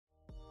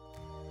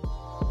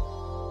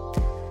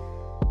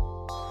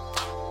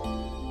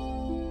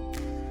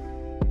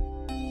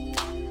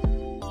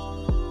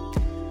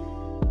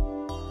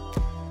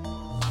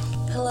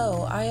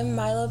I am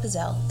Milo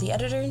Bazell, the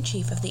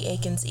editor-in-chief of the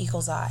Aikens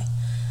Eagle's Eye,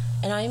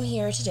 and I am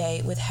here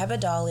today with Heba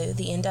Dalu,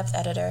 the in-depth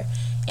editor,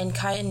 and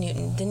Kyan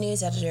Newton, the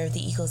news editor of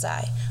the Eagle's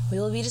Eye. We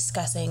will be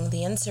discussing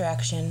the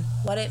insurrection,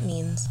 what it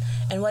means,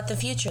 and what the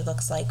future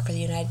looks like for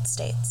the United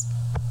States.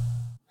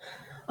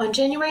 On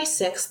January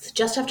 6th,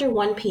 just after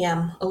 1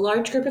 p.m., a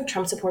large group of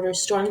Trump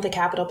supporters stormed the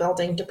Capitol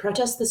building to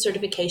protest the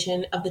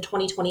certification of the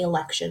 2020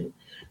 election.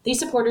 These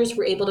supporters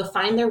were able to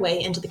find their way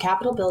into the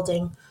Capitol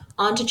building,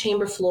 onto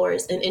chamber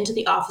floors, and into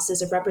the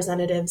offices of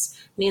Representatives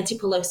Nancy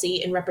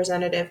Pelosi and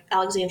Representative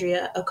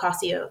Alexandria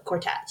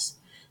Ocasio-Cortez.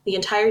 The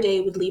entire day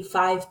would leave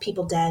 5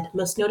 people dead,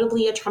 most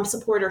notably a Trump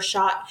supporter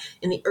shot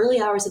in the early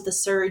hours of the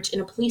surge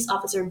and a police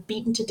officer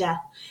beaten to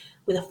death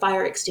with a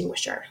fire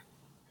extinguisher.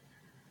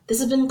 This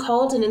has been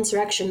called an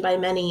insurrection by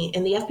many,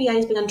 and the FBI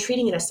has begun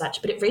treating it as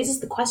such, but it raises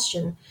the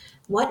question,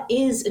 what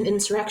is an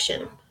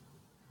insurrection?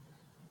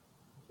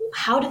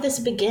 How did this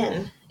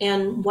begin,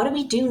 and what do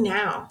we do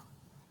now?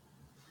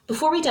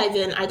 Before we dive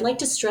in, I'd like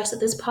to stress that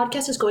this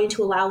podcast is going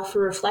to allow for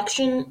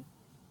reflection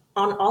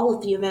on all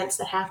of the events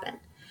that happen,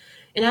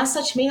 and as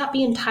such may not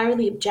be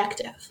entirely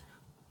objective.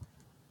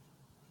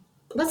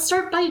 Let's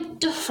start by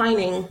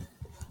defining.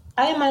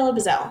 I am Milo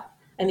Bazell.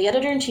 I'm the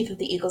editor-in-chief of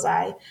the Eagle's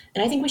Eye,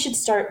 and I think we should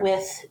start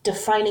with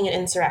defining an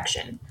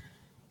insurrection.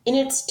 In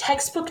its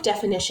textbook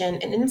definition,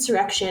 an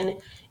insurrection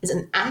is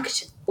an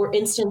act or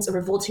instance of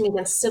revolting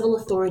against civil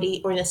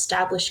authority or an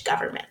established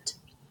government.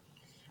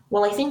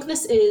 While I think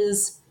this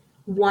is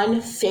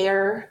one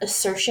fair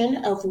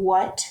assertion of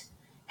what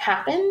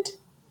happened,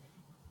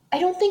 I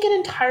don't think it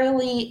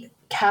entirely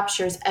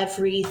captures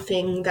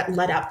everything that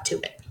led up to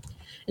it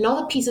and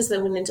all the pieces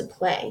that went into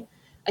play.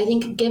 I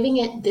think giving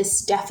it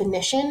this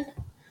definition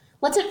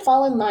lets it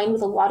fall in line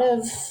with a lot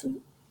of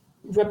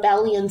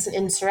rebellions and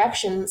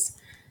insurrections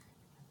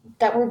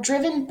that were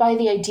driven by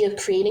the idea of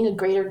creating a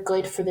greater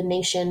good for the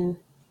nation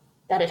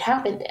that it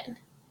happened in.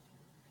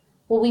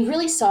 What we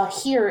really saw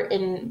here,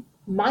 in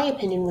my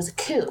opinion, was a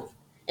coup,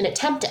 an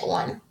attempt at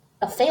one,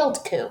 a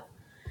failed coup,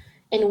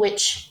 in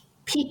which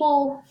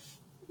people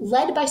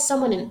led by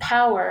someone in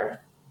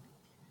power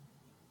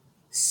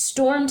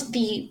stormed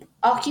the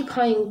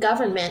occupying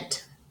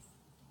government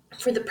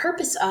for the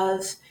purpose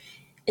of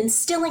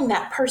instilling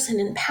that person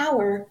in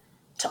power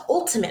to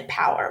ultimate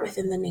power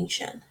within the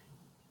nation.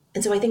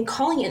 And so I think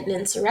calling it an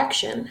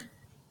insurrection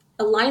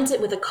aligns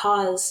it with a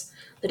cause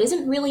that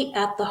isn't really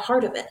at the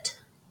heart of it.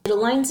 It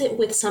aligns it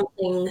with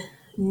something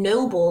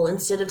noble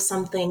instead of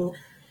something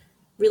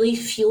really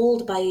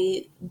fueled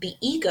by the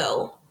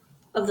ego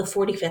of the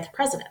 45th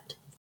president.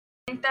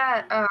 I think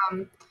that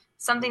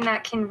something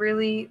that can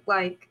really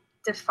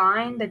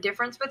define the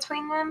difference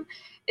between them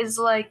is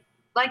like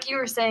you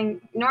were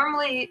saying,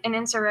 normally an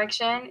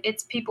insurrection,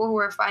 it's people who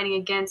are fighting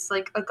against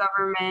a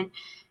government,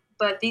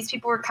 but these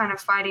people were kind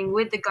of fighting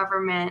with the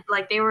government.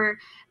 Like they were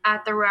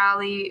at the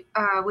rally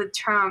with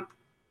Trump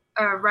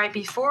right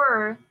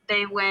before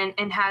they went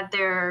and had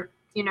their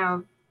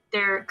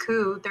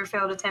coup, their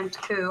failed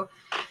attempt coup,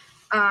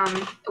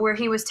 where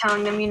he was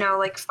telling them,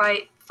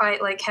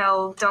 fight like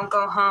hell, don't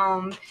go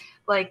home.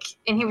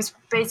 And he was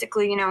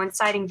basically,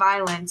 inciting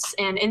violence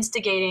and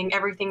instigating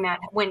everything that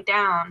went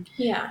down.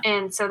 Yeah.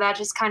 And so that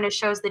just kind of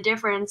shows the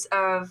difference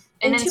of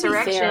an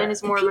insurrection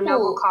is more of a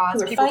noble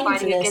cause. People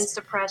fighting against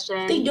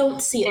oppression. They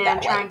don't see it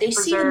that way. They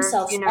see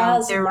themselves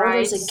as their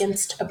martyrs rights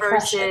against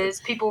oppression.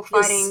 Versus people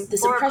fighting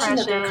this for oppression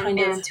that they're kind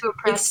of to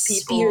oppress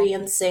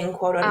experiencing,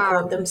 quote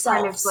unquote,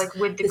 themselves. Kind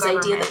of with the this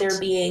government. Idea that they're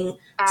being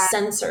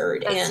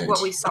censored and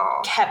what we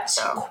saw. Kept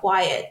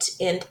quiet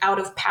and out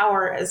of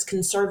power as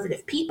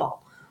conservative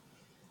people.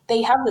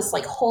 They have this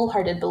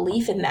wholehearted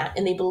belief in that,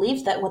 and they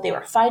believed that what they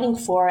were fighting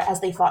for as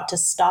they fought to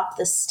stop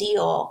the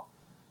steal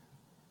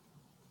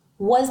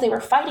was they were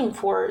fighting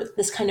for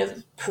this kind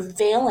of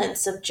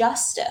prevalence of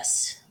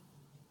justice.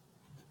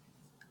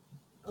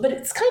 But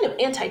it's kind of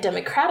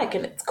anti-democratic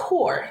in its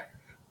core.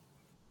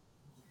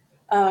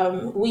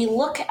 We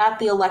look at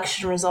the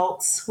election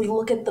results, we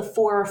look at the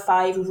 4 or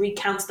 5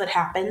 recounts that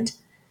happened,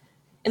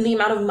 and the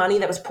amount of money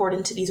that was poured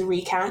into these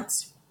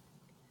recounts.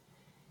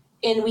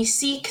 And we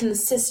see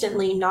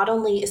consistently, not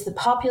only is the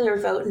popular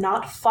vote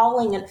not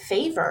falling in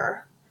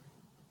favor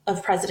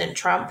of President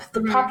Trump,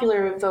 the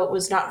popular vote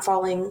was not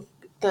falling,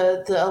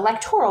 the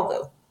electoral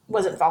vote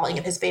wasn't falling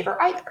in his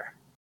favor either.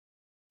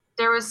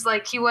 There was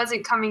he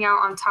wasn't coming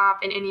out on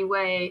top in any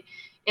way.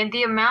 And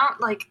the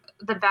amount,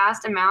 the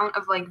vast amount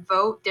of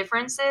vote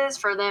differences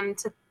for them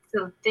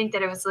to think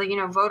that it was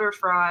voter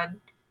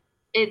fraud,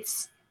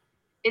 it's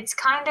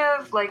kind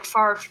of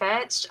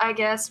far-fetched, I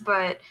guess,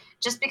 but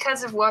just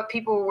because of what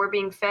people were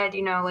being fed,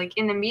 in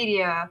the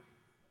media,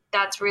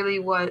 that's really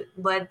what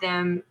led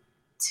them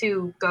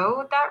to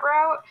go that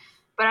route.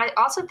 But I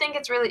also think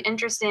it's really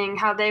interesting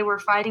how they were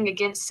fighting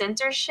against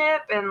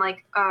censorship and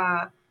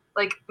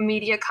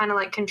media kind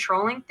of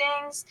controlling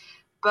things,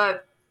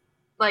 but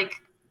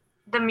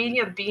the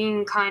media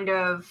being kind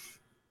of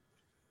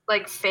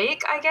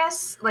fake, I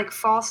guess,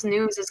 false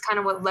news is kind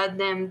of what led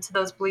them to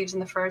those beliefs in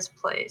the first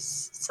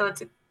place. So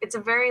it's a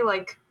very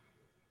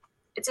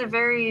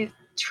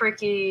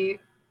tricky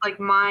like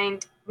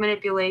mind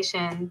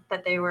manipulation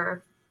that they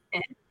were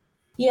in.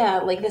 Yeah,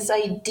 like this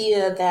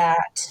idea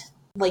that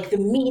like the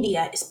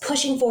media is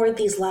pushing forward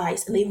these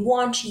lies and they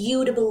want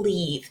you to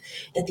believe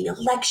that the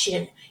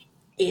election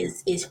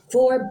is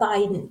for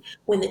Biden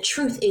when the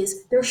truth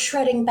is they're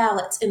shredding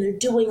ballots and they're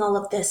doing all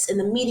of this and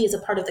the media is a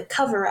part of the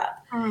cover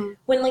up.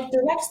 When like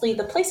directly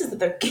the places that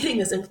they're getting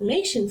this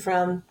information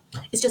from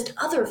is just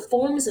other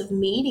forms of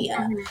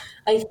media.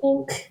 I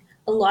think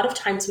a lot of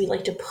times we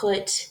like to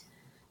put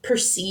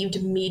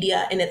perceived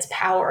media and its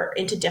power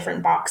into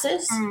different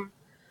boxes.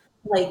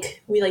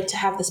 Like we like to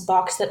have this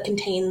box that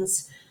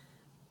contains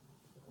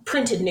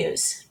printed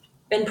news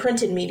and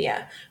printed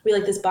media. We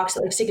like this box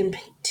that likes to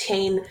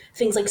contain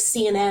things like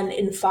CNN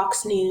and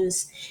Fox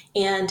News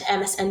and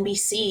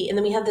MSNBC. And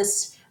then we have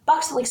this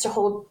box that likes to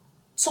hold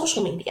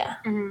social media.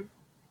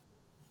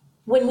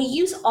 When we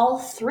use all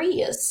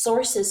three as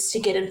sources to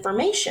get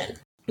information,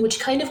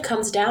 which kind of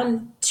comes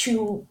down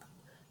to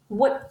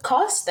what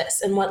caused this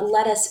and what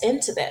led us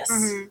into this,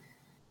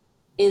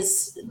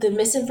 is the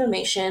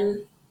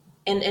misinformation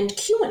and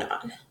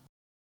QAnon.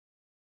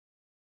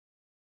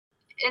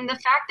 And the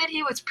fact that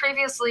he was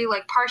previously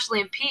like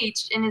partially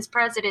impeached in his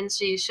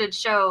presidency should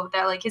show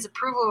that like his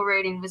approval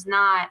rating was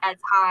not as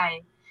high.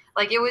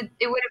 Like it would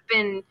have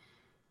been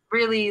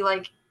really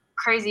like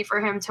crazy for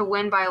him to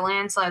win by a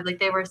landslide, like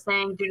they were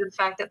saying, due to the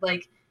fact that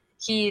like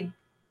he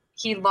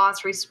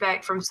lost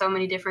respect from so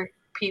many different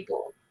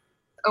people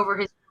over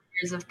his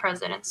years of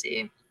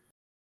presidency.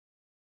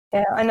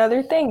 Yeah,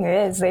 another thing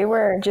is they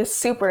were just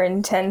super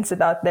intense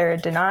about their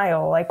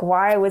denial. Like,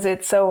 why was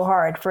it so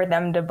hard for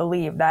them to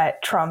believe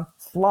that Trump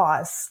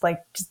lost?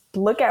 Like, just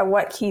look at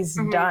what he's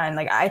done.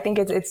 Like, I think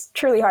it's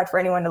truly hard for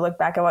anyone to look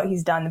back at what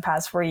he's done the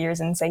past 4 years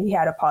and say he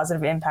had a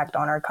positive impact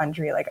on our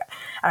country. Like,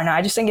 I don't know.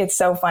 I just think it's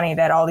so funny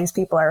that all these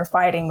people are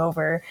fighting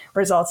over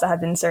results that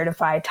have been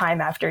certified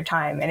time after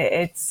time. And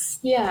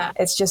it's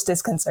just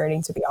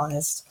disconcerting, to be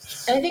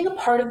honest. And I think a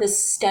part of this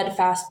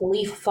steadfast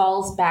belief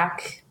falls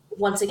back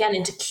once again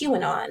into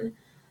QAnon.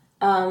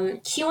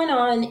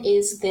 QAnon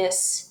is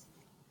this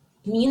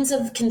means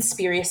of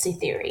conspiracy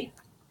theory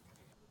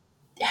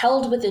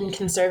held within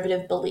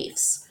conservative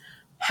beliefs.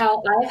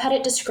 How I've had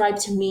it described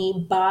to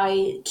me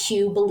by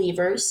Q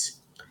believers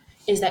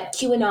is that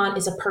QAnon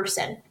is a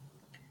person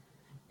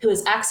who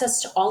has access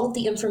to all of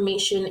the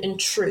information and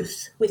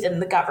truth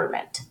within the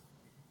government,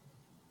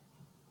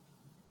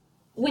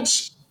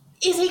 which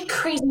is a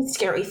crazy,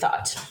 scary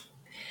thought.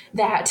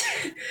 That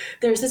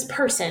there's this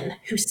person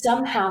who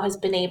somehow has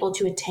been able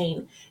to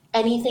attain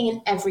anything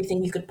and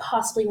everything you could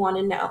possibly want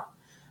to know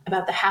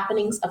about the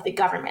happenings of the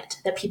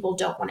government that people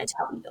don't want to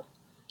tell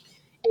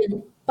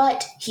you.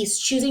 But he's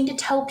choosing to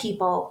tell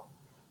people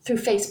through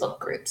Facebook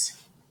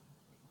groups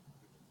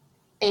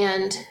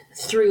and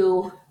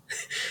through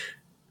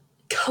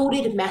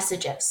coded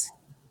messages.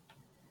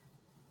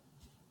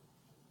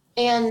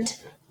 And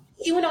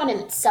QAnon in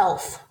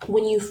itself,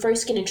 when you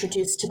first get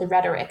introduced to the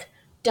rhetoric,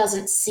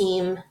 doesn't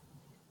seem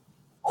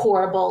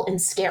horrible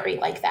and scary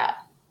like that.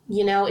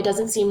 You know, it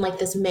doesn't seem like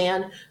this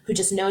man who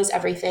just knows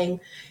everything.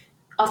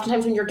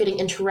 Oftentimes when you're getting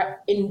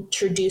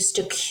introduced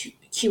to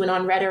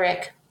QAnon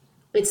rhetoric,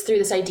 it's through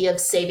this idea of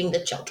saving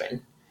the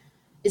children.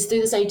 It's through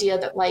this idea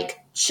that like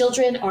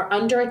children are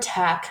under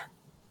attack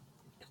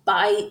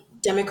by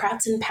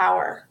Democrats in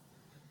power.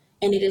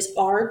 And it is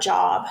our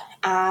job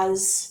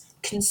as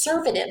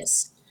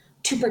conservatives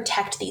to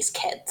protect these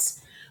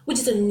kids, which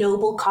is a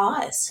noble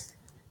cause.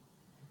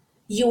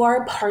 You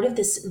are a part of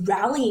this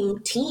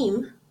rallying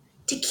team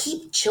to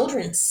keep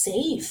children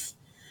safe.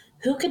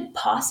 Who could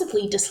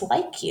possibly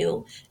dislike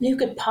you and who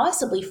could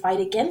possibly fight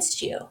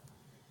against you?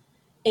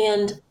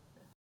 And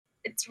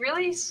it's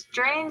really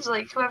strange,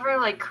 like whoever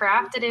like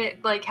crafted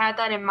it like had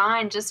that in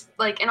mind, just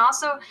like, and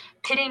also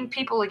pitting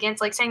people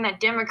against, like saying that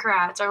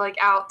Democrats are like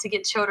out to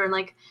get children.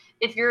 Like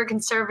if you're a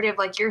conservative,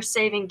 like you're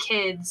saving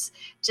kids,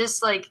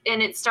 just like,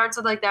 and it starts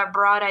with like that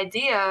broad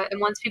idea. And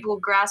once people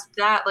grasp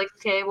that, like,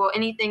 okay, well,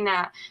 anything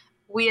that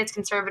we as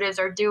conservatives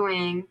are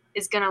doing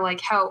is going to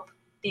like help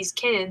these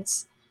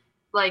kids.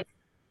 Like,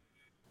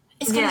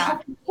 it's going to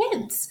help the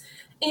kids.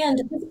 And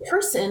this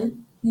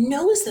person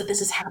knows that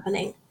this is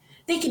happening.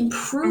 They can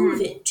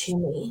prove it to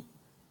me.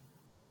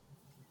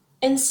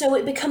 And so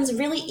it becomes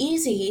really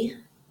easy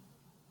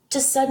to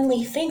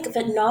suddenly think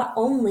that not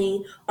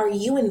only are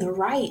you in the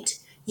right,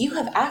 you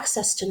have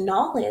access to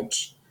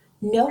knowledge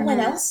no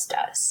one else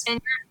does.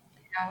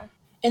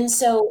 And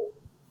so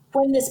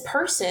when this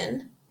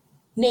person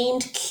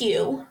named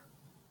Q,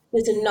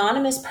 this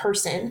anonymous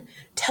person,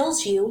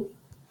 tells you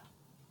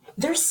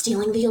they're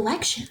stealing the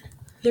election.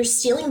 They're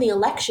stealing the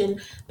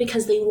election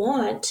because they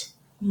want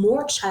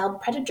more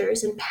child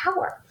predators in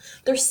power.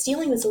 They're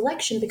stealing this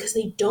election because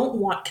they don't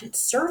want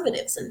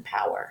conservatives in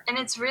power. And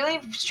it's really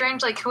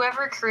strange, like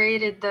whoever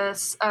created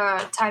this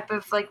type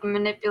of like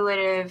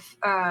manipulative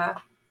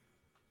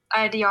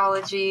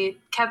ideology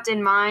kept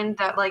in mind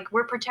that like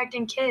we're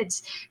protecting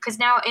kids, because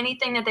now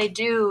anything that they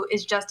do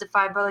is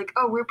justified by like,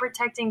 oh, we're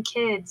protecting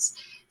kids.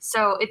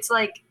 So it's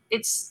like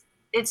it's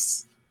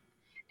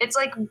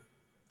like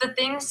the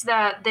things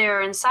that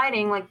they're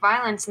inciting, like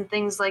violence and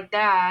things like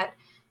that,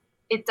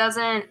 it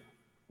doesn't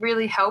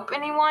really help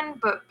anyone,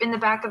 but in the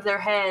back of their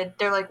head,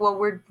 they're like, well,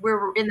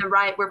 we're in the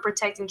right, we're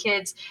protecting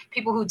kids.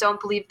 People who don't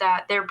believe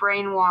that, they're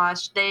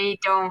brainwashed. They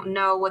don't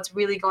know what's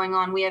really going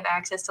on. We have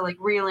access to like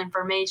real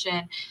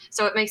information.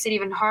 So it makes it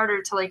even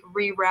harder to like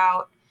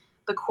reroute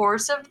the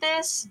course of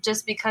this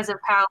just because of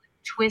how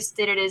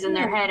twisted it is in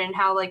their head and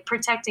how like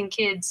protecting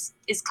kids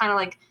is kind of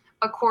like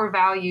a core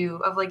value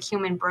of like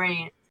human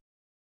brain.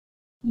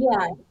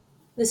 Yeah.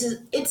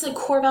 It's a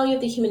core value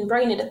of the human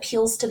brain. It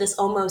appeals to this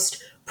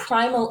almost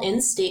primal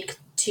instinct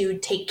to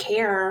take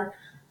care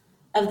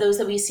of those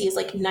that we see as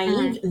like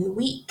naive and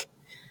weak.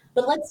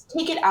 But let's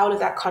take it out of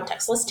that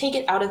context. Let's take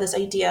it out of this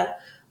idea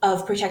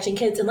of protecting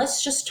kids, and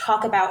let's just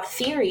talk about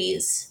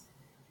theories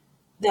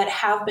that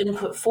have been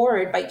put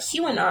forward by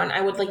QAnon.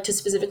 I would like to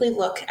specifically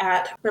look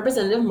at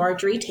Representative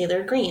Marjorie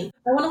Taylor Greene.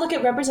 I want to look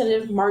at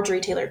Representative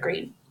Marjorie Taylor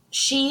Greene.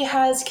 She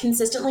has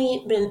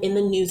consistently been in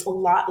the news a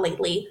lot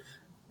lately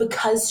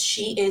because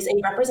she is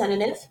a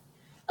representative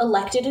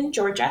elected in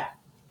Georgia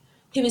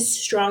who is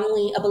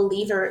strongly a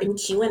believer in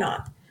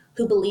QAnon,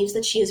 who believes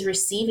that she is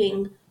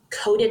receiving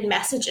coded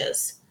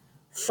messages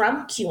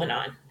from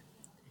QAnon.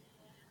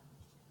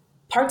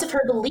 Parts of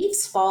her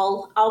beliefs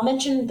fall, I'll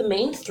mention the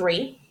main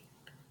three.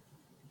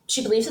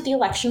 She believes that the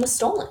election was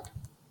stolen.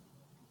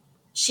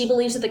 She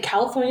believes that the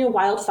California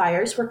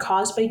wildfires were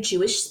caused by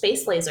Jewish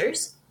space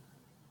lasers.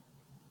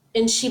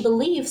 And she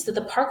believes that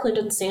the Parkland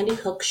and Sandy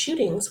Hook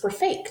shootings were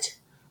faked.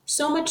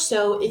 So much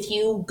so, if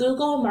you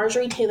Google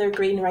Marjorie Taylor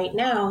Greene right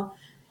now,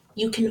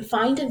 you can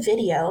find a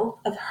video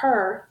of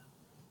her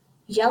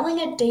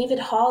yelling at David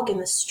Hogg in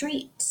the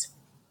streets,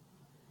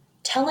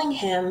 telling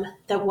him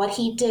that what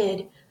he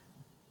did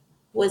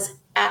was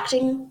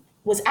acting,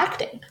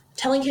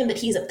 telling him that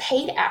he's a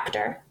paid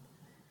actor,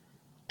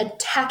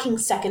 attacking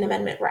Second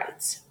Amendment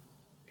rights,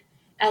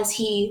 as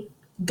he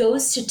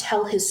goes to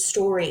tell his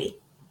story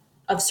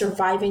of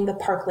surviving the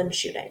Parkland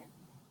shooting.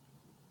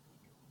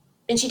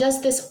 And she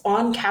does this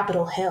on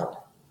Capitol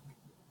Hill.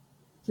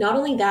 Not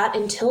only that,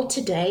 until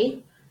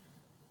today,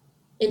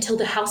 until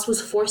the House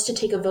was forced to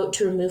take a vote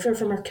to remove her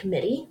from her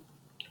committee,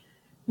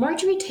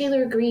 Marjorie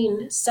Taylor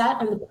Greene sat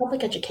on the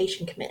Public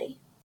Education Committee.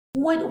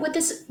 What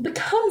this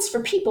becomes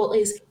for people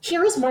is,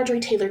 here is Marjorie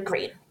Taylor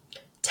Greene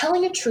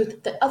telling a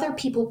truth that other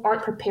people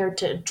aren't prepared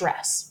to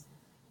address.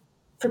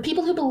 For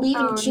people who believe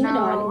in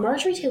QAnon,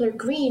 Marjorie Taylor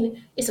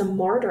Greene is a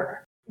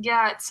martyr.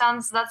 Yeah, it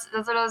sounds, that's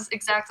what I was,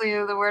 exactly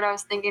the word I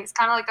was thinking. It's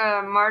kind of like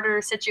a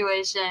martyr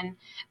situation.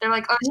 They're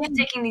like, oh, she's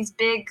taking these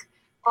big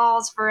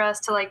falls for us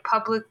to like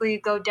publicly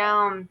go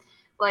down,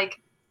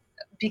 like,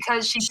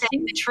 because she's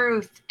saying the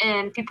truth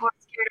and people are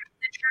scared of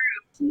the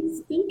truth. She's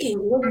speaking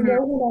when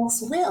no one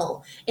else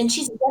will. And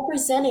she's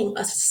representing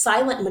a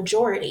silent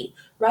majority,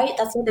 right?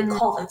 That's what they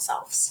call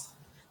themselves.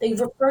 They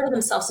refer to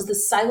themselves as the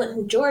silent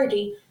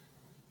majority.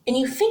 And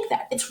you think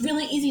that. It's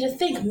really easy to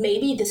think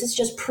maybe this is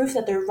just proof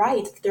that they're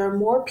right. That there are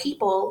more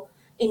people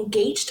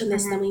engaged in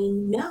this than we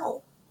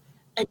know.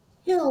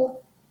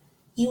 Until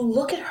you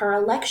look at her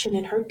election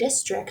in her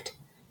district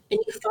and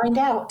you find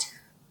out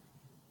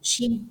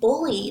she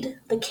bullied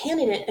the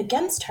candidate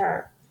against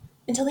her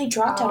until they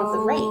dropped out of the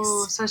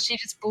race. So she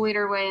just bullied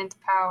her way into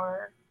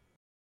power.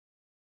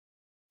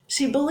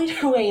 She bullied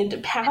her way into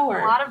power.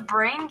 A lot of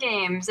brain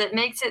games. It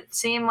makes it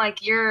seem like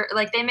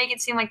they make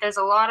it seem like there's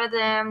a lot of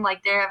them,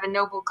 like they have a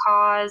noble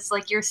cause,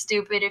 like you're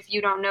stupid if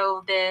you don't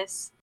know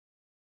this.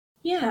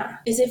 Yeah,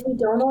 as if we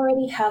don't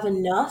already have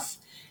enough.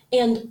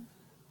 And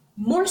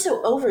more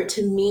so over,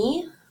 to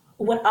me,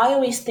 what I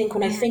always think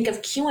when I think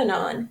of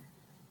QAnon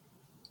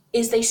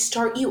is they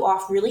start you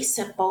off really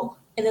simple,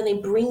 and then they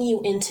bring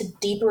you into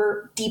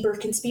deeper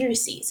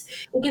conspiracies.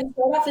 It can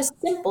start off as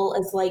simple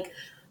as like,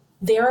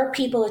 there are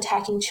people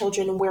attacking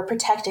children and we're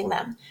protecting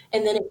them.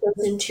 And then it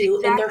goes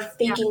into, and they're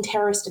faking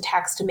terrorist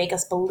attacks to make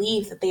us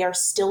believe that they are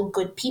still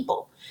good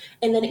people.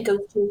 And then it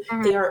goes to,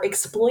 they are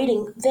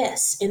exploiting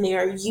this and they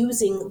are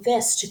using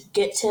this to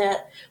get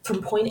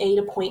from point A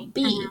to point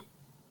B.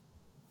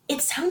 It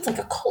sounds like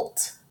a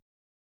cult.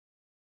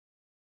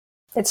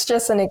 It's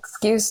just an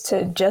excuse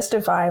to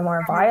justify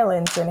more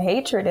violence and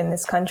hatred in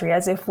this country,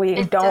 as if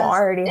we don't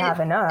already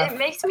have enough. It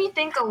makes me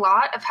think a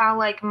lot of how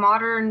like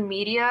modern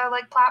media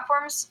like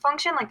platforms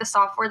function, like the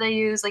software they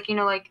use, like, you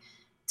know, like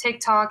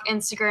TikTok,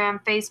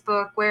 Instagram,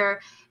 Facebook, where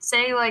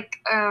say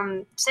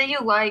you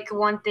like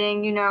one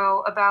thing, you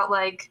know, about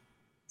like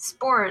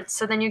sports,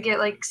 so then you get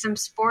like some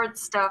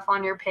sports stuff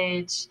on your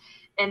page,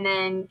 and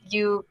then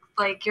you're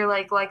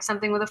like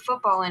something with a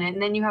football in it,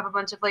 and then you have a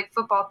bunch of like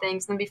football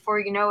things, and then before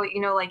you know it, you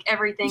know, like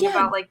everything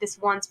about like this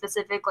one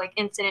specific like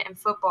incident in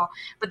football,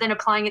 but then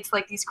applying it to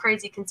like these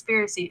crazy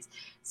conspiracies.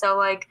 So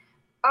like,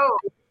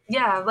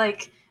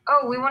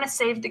 we want to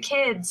save the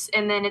kids,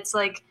 and then it's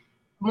like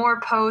more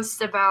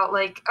posts about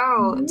like,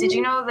 did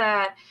you know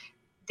that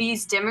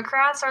these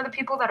Democrats are the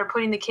people that are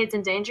putting the kids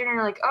in danger? And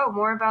you're like,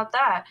 more about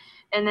that.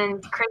 And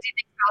then crazy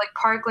things about like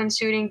Parkland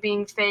shooting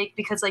being fake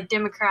because like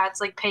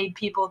Democrats like paid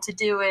people to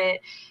do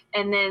it.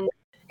 And then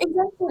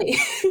Exactly.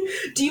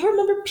 Do you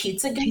remember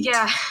Pizzagate?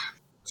 Yeah.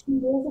 2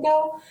 years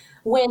ago,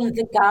 when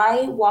the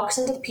guy walks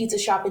into the pizza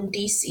shop in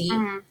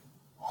DC,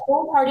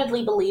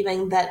 wholeheartedly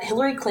believing that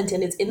Hillary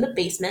Clinton is in the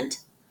basement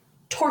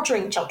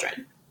torturing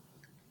children.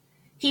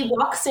 He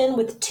walks in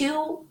with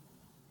 2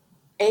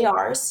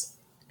 ARs.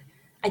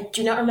 I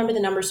do not remember the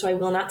number, so I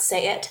will not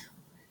say it.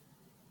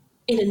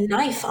 And a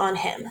knife on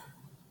him.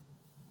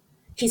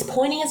 He's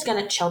pointing his gun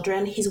at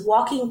children. He's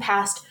walking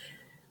past,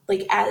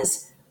 like,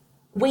 as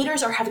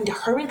waiters are having to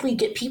hurriedly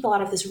get people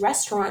out of this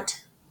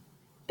restaurant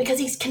because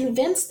he's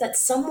convinced that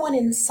someone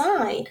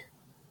inside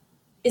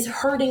is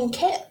hurting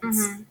kids.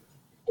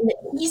 And that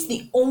he's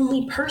the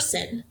only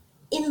person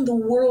in the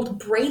world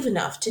brave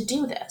enough to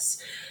do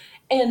this.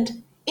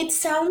 And it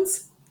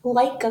sounds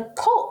like a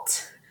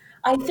cult.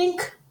 I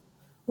think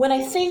when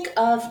I think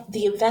of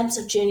the events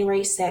of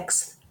January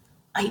 6th,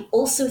 I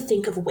also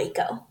think of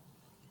Waco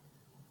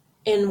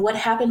and what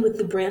happened with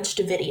the Branch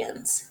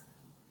Davidians,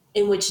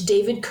 in which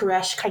David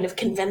Koresh kind of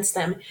convinced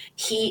them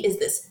he is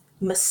this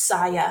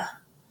Messiah.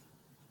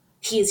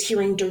 He is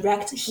hearing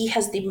direct, he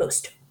has the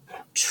most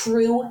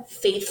true,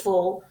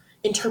 faithful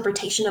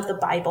interpretation of the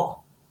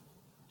Bible.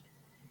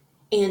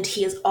 And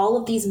he has all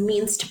of these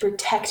means to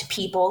protect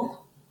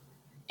people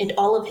and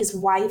all of his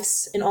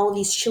wives and all of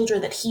these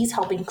children that he's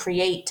helping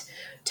create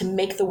to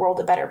make the world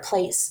a better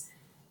place.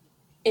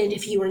 And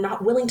if you are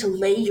not willing to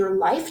lay your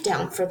life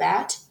down for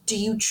that, do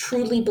you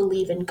truly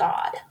believe in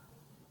God?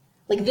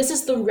 Like, this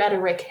is the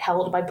rhetoric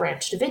held by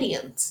Branch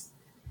Davidians.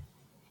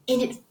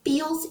 And it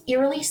feels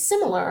eerily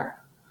similar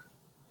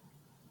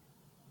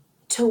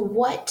to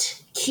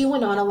what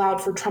QAnon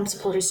allowed for Trump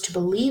supporters to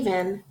believe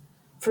in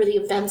for the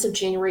events of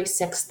January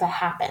 6th that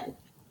happened.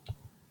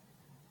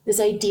 This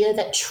idea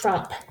that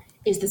Trump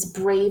is this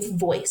brave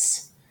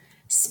voice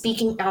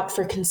speaking out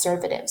for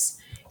conservatives,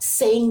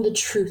 saying the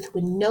truth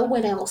when no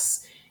one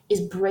else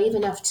is brave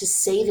enough to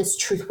say this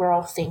truth we're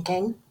all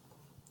thinking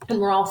and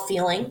we're all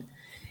feeling.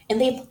 And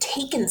they've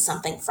taken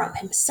something from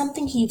him,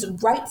 something he's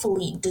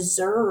rightfully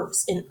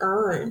deserves and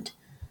earned.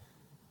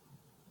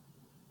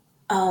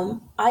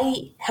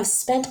 I have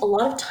spent a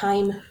lot of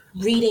time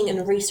reading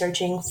and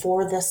researching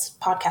for this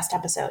podcast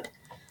episode.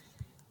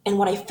 And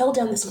what I fell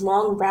down this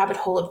long rabbit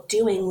hole of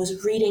doing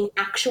was reading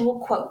actual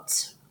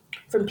quotes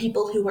from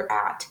people who were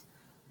at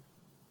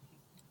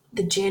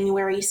the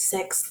January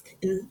 6th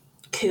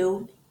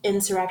coup,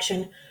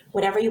 insurrection,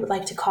 whatever you would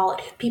like to call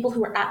it, people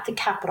who were at the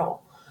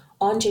Capitol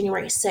on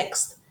January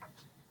 6th.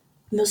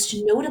 Most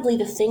notably,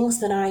 the things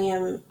that I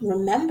am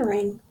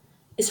remembering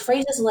is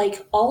phrases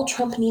like, all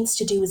Trump needs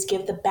to do is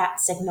give the bat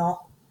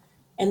signal,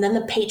 and then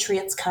the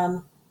patriots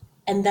come,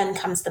 and then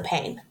comes the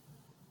pain.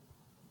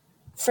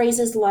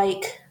 Phrases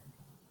like,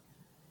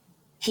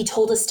 he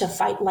told us to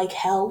fight like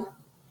hell.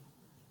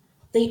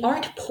 They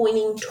aren't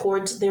pointing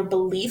towards their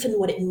belief in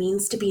what it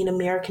means to be an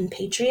American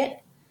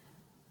patriot.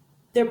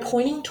 They're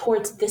pointing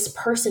towards this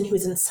person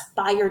who's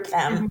inspired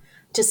them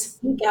to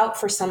speak out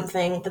for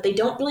something that they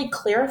don't really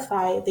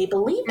clarify they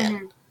believe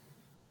in.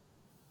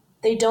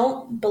 They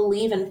don't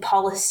believe in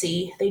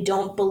policy. They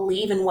don't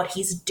believe in what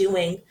he's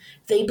doing.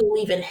 They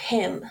believe in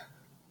him.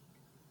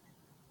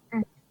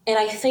 And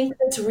I think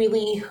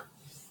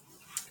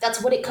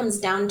that's what it comes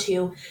down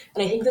to.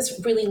 And I think this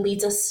really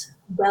leads us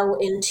well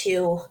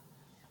into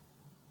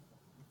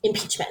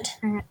impeachment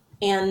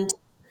and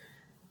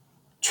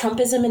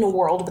Trumpism in a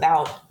world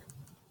without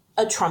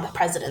a Trump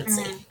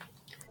presidency,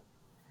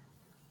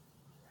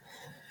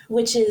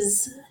 which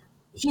is,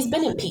 he's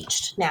been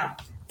impeached now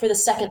for the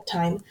second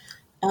time.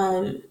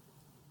 I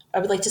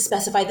would like to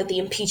specify that the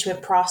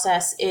impeachment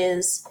process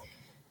is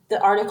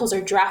the articles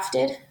are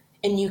drafted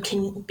and you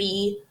can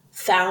be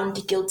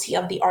found guilty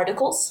of the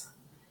articles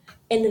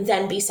and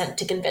then be sent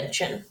to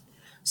conviction.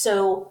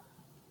 So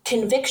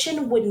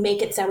conviction would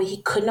make it so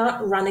he could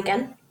not run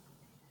again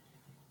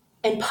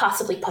and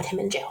possibly put him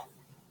in jail.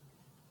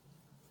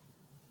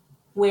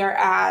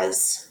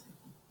 Whereas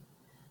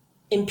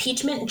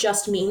impeachment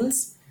just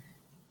means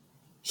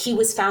he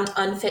was found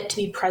unfit to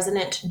be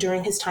president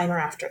during his time or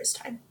after his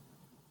time.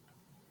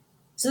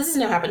 So this has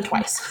now happened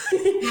twice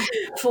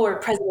for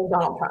President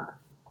Donald Trump.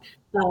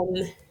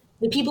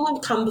 The people who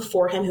have come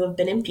before him who have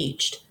been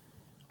impeached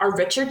are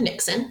Richard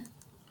Nixon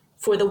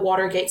for the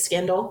Watergate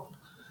scandal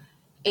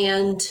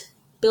and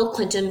Bill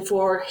Clinton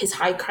for his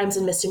high crimes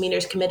and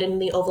misdemeanors committed in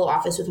the Oval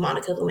Office with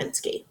Monica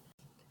Lewinsky.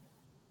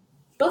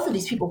 Both of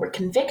these people were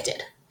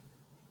convicted.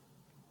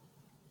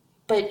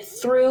 But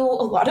through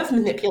a lot of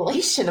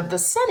manipulation of the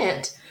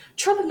Senate,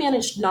 Trump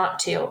managed not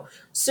to.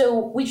 So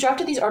we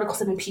drafted these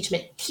articles of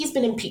impeachment. He's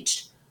been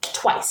impeached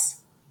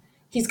twice.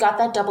 He's got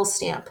that double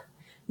stamp.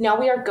 Now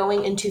we are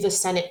going into the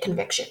Senate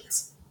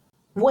convictions.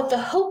 What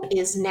the hope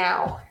is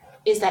now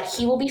is that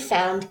he will be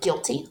found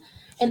guilty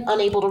and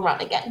unable to run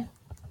again.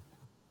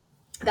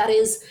 That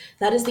is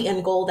the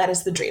end goal. That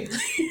is the dream.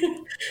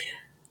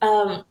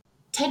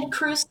 Ted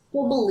Cruz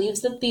still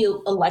believes that the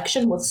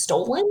election was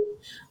stolen,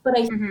 but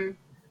I think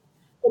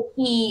that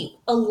he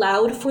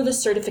allowed for the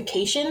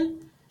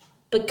certification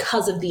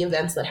because of the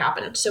events that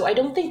happened. So I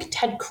don't think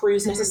Ted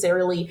Cruz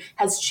necessarily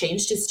has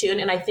changed his tune,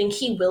 and I think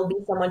he will be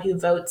someone who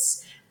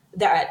votes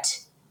that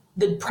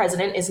the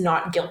president is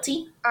not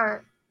guilty.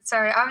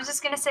 Sorry, I was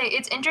just going to say,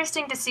 it's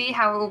interesting to see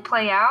how it will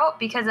play out,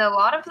 because a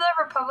lot of the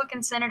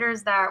Republican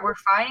senators that were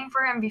fighting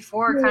for him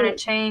before kind of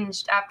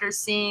changed after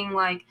seeing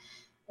like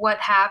what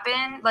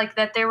happened, like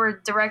that there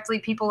were directly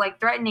people like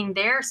threatening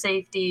their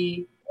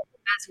safety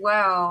as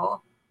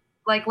well.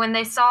 Like when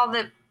they saw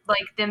that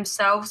like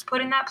themselves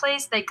put in that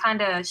place, they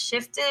kind of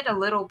shifted a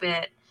little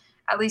bit.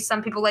 At least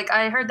some people, like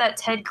I heard that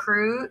Ted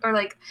Cruz, or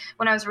like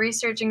when I was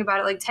researching about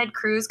it, like Ted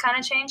Cruz kind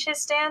of changed his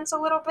stance a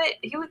little bit.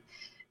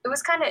 It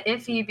was kind of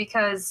iffy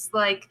because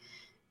like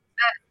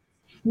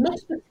Mitch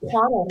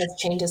McConnell has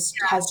changed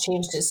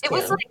his tune. it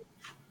was like,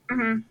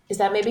 Is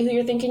that maybe who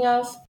you're thinking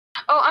of?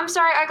 Oh, I'm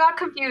sorry, I got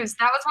confused.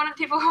 That was one of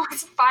the people who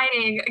was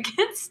fighting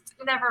against.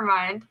 Never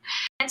mind.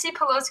 Nancy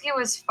Pelosi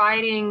was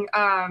fighting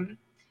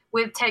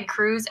with Ted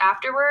Cruz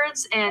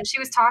afterwards, and she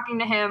was talking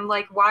to him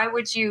like, why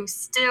would you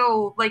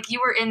still, like,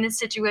 you were in this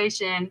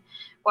situation,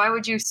 why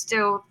would you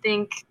still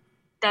think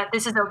that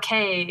this is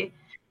okay?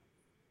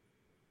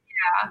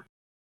 Yeah.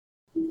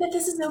 That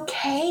this is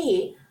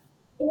okay.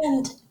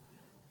 And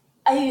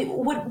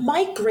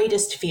my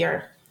greatest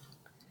fear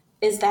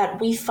is that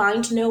we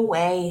find no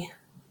way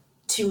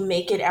to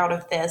make it out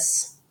of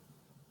this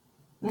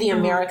the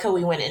America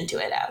we went into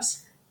it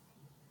as.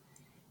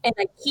 And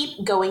I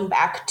keep going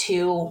back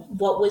to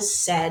what was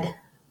said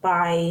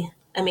by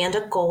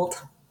Amanda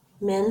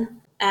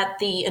Goldman at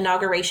the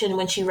inauguration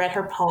when she read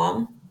her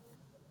poem,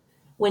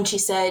 when she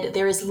said,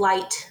 "There is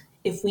light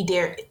if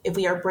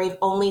we are brave,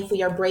 only if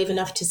we are brave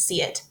enough to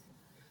see it.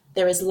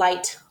 There is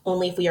light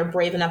only if we are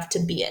brave enough to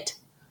be it."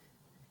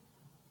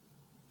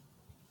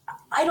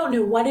 I don't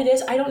know what it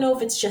is. I don't know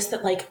if it's just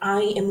that like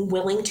I am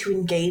willing to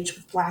engage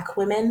with Black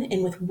women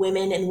and with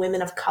women and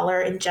women of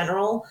color in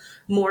general,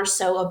 more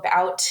so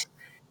about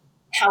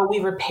how we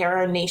repair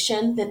our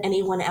nation than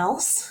anyone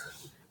else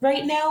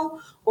right now,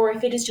 or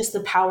if it is just the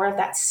power of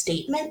that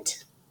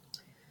statement.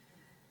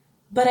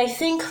 But I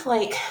think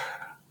like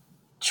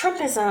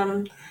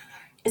Trumpism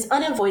is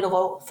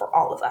unavoidable for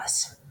all of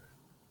us.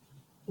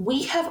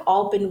 We have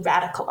all been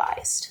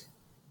radicalized.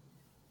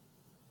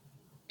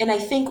 And I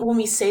think when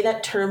we say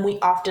that term, we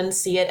often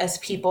see it as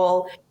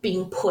people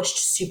being pushed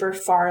super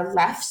far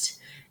left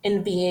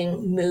and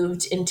being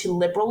moved into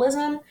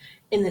liberalism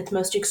in its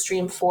most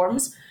extreme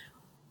forms.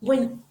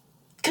 When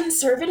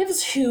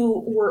conservatives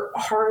who were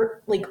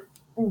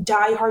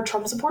die-hard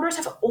Trump supporters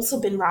have also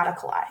been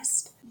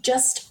radicalized,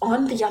 just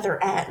on the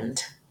other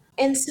end.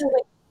 And so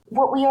like,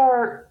 what we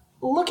are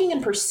looking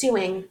and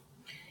pursuing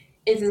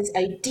is this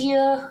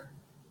idea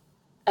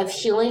of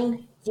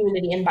healing,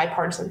 unity, and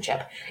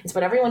bipartisanship. It's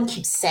what everyone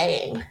keeps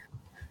saying.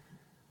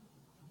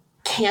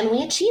 Can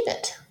we achieve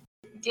it?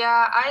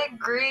 Yeah, I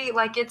agree.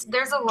 Like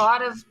there's a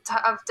lot of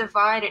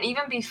divide, and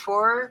even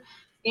before,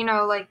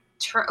 like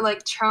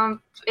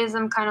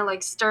Trumpism kind of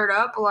like stirred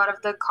up a lot of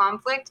the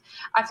conflict.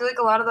 I feel like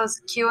a lot of those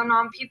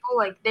QAnon people,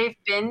 like they've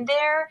been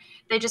there.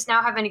 They just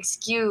now have an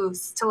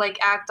excuse to like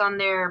act on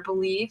their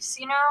beliefs,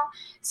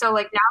 So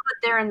like now that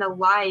they're in the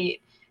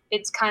light,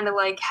 it's kind of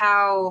like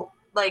how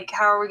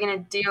are we gonna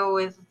deal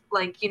with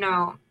like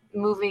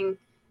moving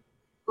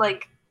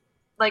like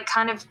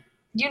kind of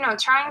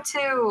trying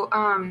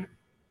to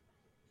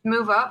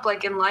move up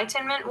like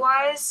enlightenment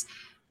wise,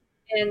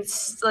 and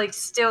like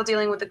still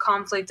dealing with the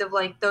conflict of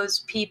like those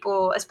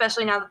people,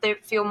 especially now that they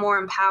feel more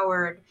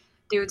empowered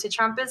due to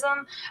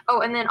Trumpism.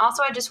 Oh, and then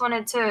also I just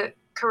wanted to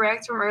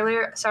correct from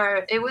earlier.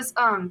 Sorry, it was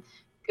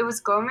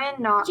Goldman,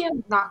 not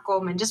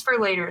Goldman, just for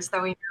later so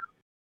that we know.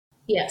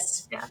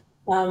 Yes. Yeah.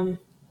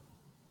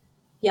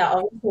 Yeah,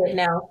 I'll read it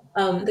now.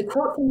 The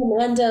quote from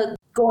Amanda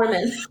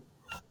Gorman.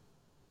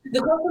 The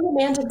quote from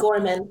Amanda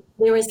Gorman,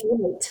 "There is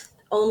light,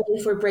 only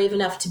if we're brave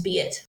enough to be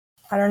it."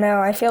 I don't know.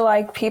 I feel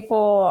like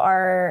people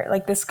are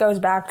like, this goes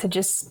back to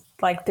just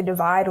like the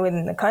divide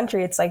within the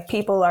country. It's like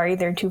people are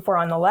either too far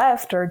on the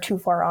left or too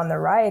far on the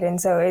right. And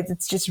so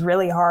it's just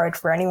really hard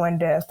for anyone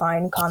to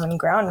find common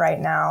ground right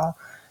now.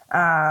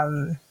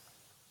 That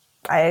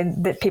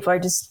people are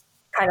just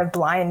kind of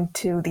blind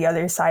to the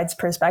other side's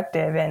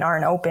perspective and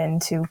aren't open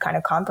to kind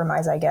of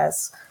compromise, I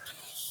guess.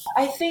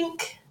 I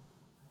think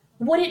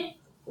what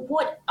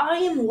I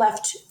am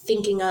left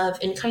thinking of,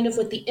 and kind of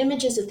what the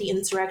images of the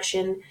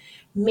insurrection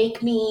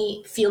make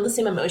me feel the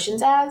same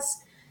emotions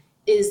as,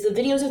 is the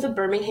videos of the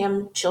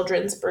Birmingham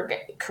Children's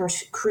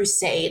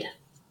Crusade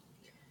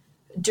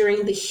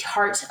during the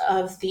heart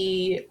of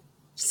the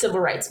civil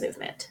rights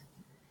movement.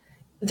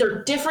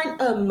 They're different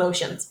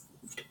emotions.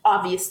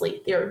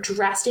 Obviously, they're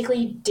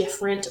drastically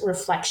different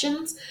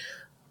reflections,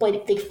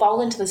 but they fall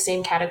into the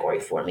same category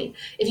for me.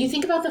 If you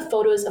think about the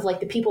photos of like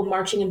the people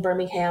marching in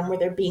Birmingham where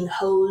they're being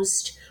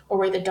hosed or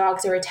where the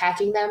dogs are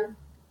attacking them,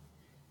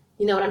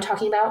 you know what I'm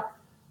talking about?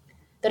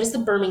 That is the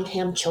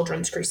Birmingham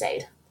Children's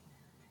Crusade.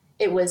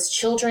 It was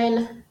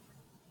children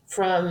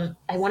from,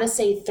 I want to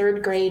say,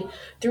 3rd grade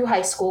through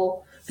high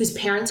school whose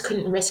parents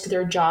couldn't risk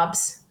their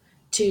jobs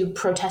to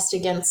protest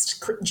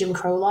against Jim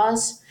Crow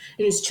laws,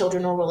 and his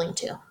children were willing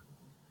to.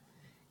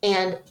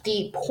 And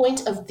the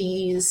point of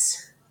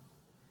these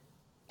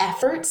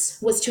efforts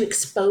was to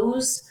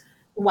expose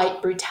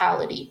white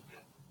brutality.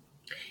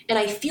 And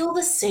I feel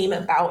the same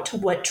about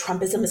what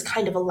Trumpism has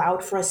kind of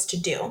allowed for us to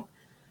do,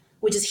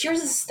 which is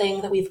here's this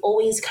thing that we've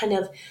always kind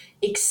of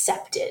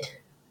accepted.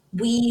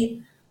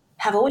 We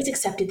have always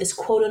accepted this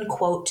quote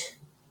unquote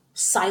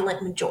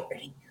silent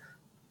majority.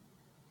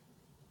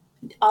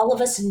 All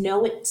of us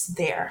know it's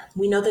there.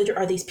 We know that there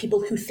are these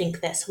people who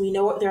think this. We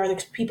know there are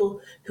these people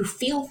who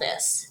feel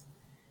this.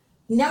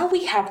 Now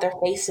we have their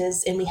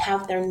faces and we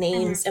have their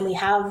names and we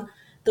have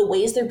the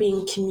ways they're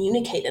being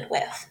communicated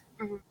with.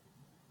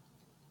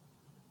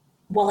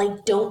 While I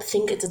don't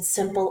think it's as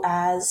simple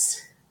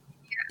as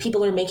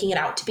people are making it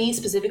out to be,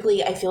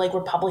 specifically, I feel like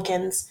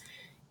Republicans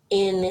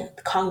in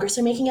Congress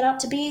are making it out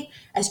to be,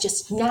 as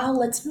just now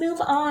let's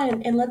move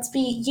on and let's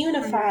be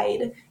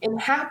unified and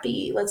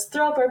happy. Let's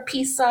throw up our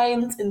peace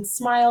signs and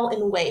smile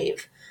and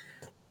wave.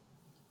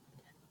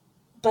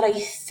 But I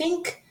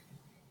think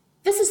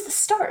this is the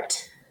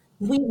start.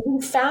 We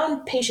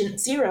found patient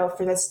zero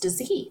for this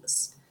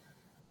disease.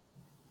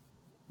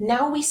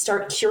 Now we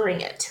start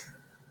curing it.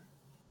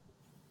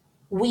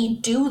 We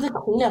do the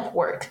cleanup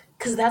work,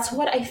 because that's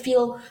what I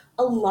feel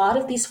a lot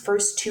of these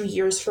first 2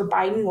 years for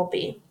Biden will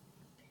be.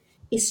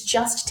 It's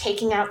just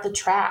taking out the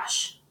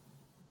trash.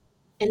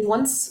 And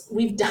once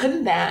we've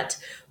done that,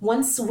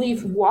 once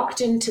we've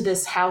walked into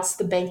this house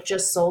the bank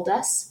just sold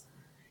us,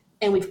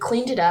 and we've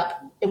cleaned it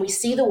up, and we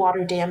see the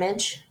water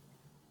damage,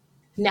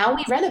 now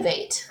we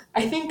renovate.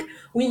 I think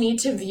we need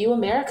to view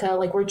America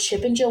like we're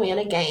Chip and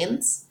Joanna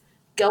Gaines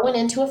going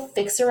into a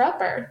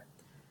fixer-upper.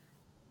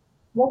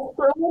 Let's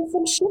throw in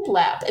some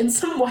shiplap and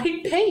some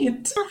white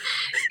paint.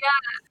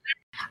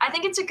 Yeah, I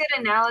think it's a good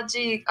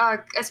analogy,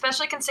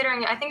 especially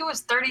considering I think it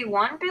was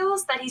 31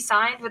 bills that he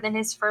signed within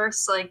his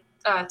first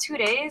 2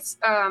 days,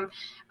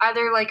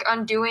 either like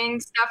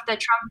undoing stuff that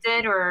Trump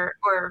did or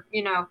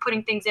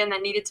putting things in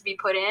that needed to be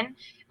put in,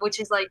 which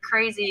is like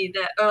crazy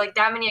that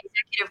many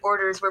executive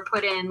orders were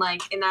put in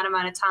in that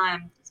amount of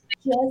time.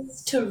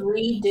 Just to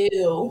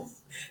redo,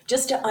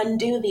 just to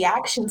undo the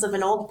actions of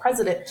an old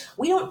president.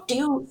 We don't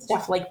do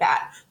stuff like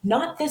that.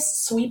 Not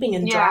this sweeping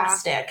and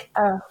drastic.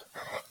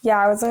 Yeah,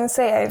 I was going to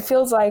say, it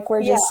feels like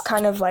we're just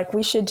kind of like,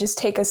 we should just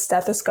take a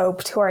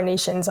stethoscope to our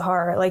nation's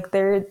heart. Like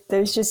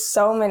there's just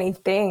so many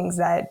things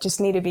that just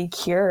need to be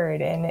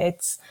cured. And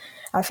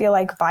I feel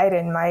like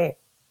Biden might,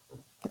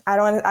 I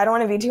don't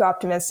want to be too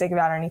optimistic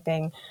about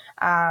anything.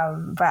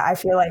 But I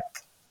feel like,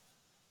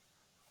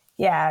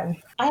 yeah.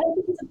 I don't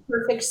think it's a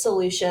perfect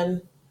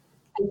solution.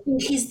 I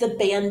think he's the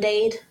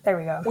Band-Aid. There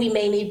we go. We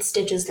may need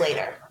stitches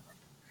later.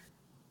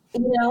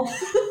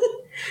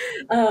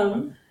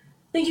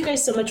 Thank you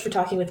guys so much for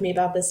talking with me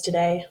about this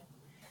today.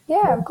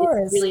 Yeah, of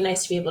course. It's really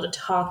nice to be able to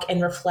talk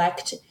and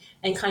reflect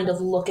and kind of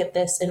look at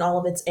this in all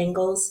of its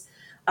angles.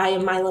 I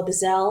am Mila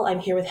Bazell. I'm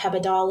here with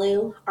Heba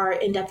Dalu, our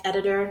in-depth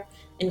editor,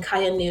 and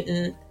Kaya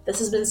Newton. This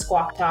has been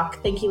Squawk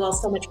Talk. Thank you all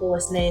so much for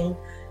listening.